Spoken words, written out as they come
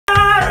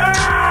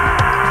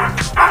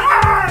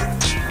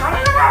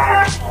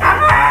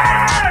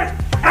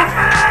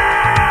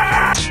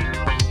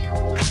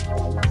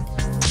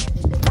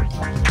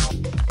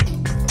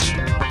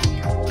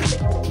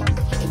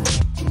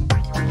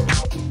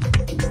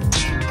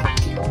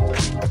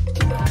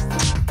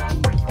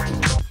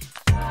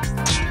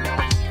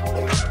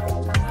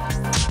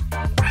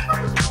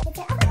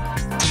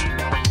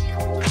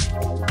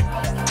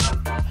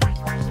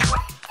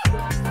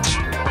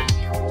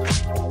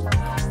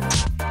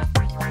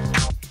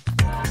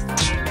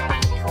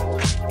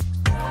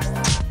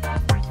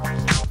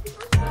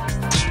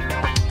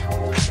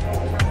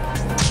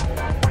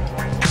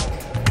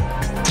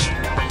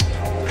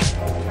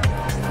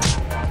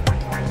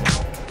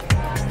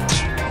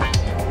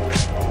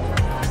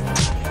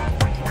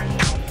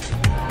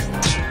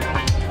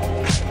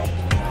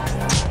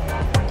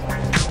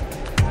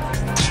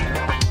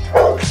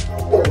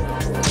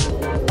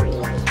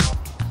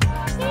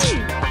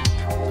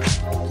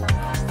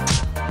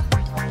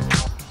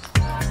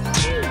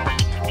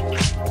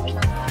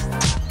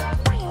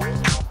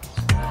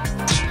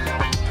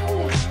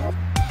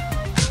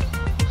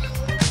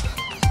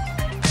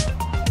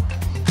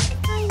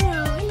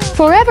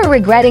forever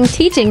regretting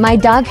teaching my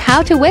dog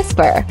how to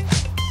whisper.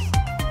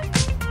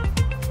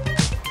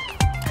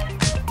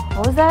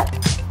 What was that?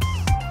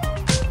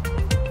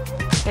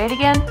 Say it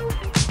again.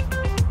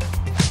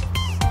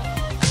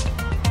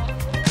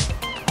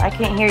 I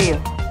can't hear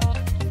you.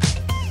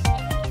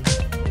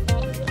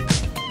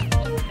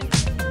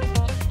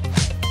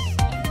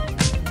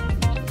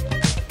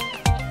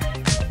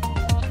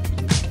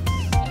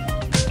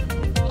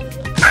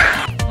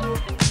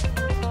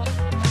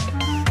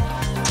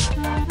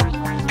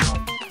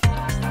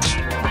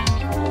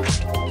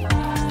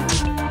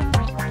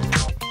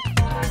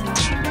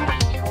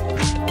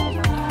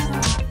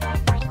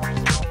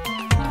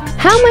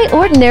 How my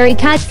ordinary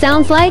cat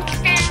sounds like?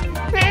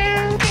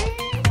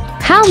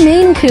 How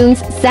Maine Coons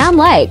sound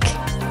like?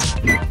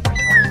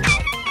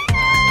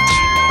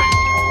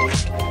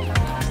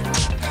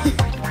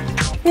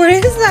 What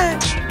is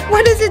that?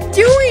 What is it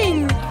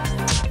doing?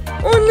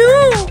 Oh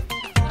no!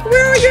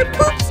 Where are your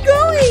poops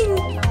going?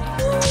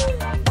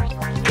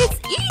 It's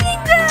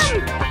eating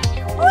them!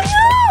 Oh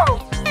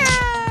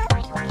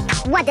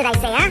no! What did I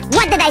say, huh?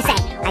 What did I say?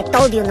 I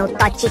told you no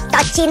touchy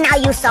touchy. Now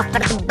you suffer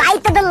the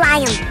bite of the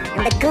lion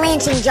and the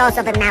clenching jaws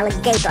of an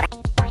alligator.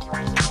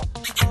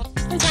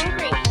 I'm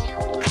hungry.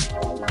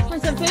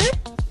 Want some food?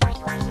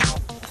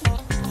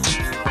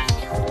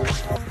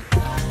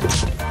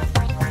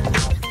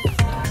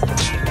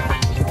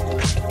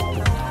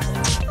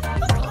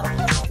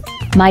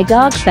 My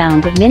dog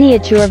found a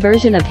miniature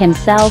version of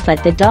himself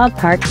at the dog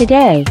park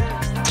today.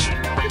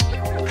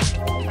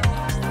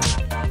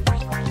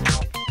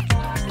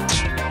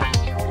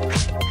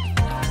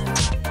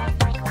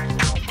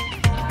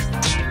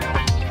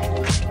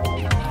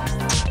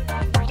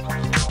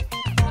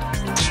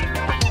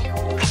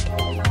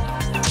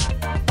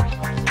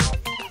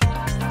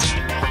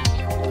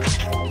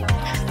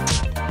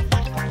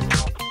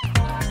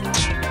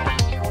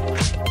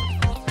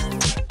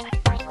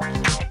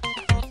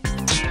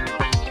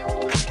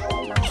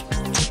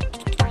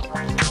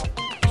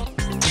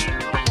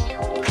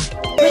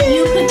 But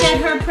you could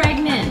get her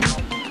pregnant.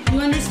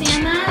 You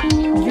understand that?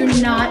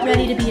 You're not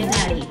ready to be a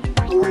daddy.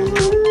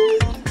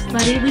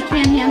 Buddy, we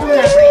can't handle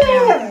that right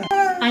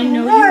now. I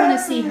know you want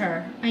to see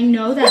her. I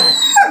know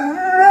that.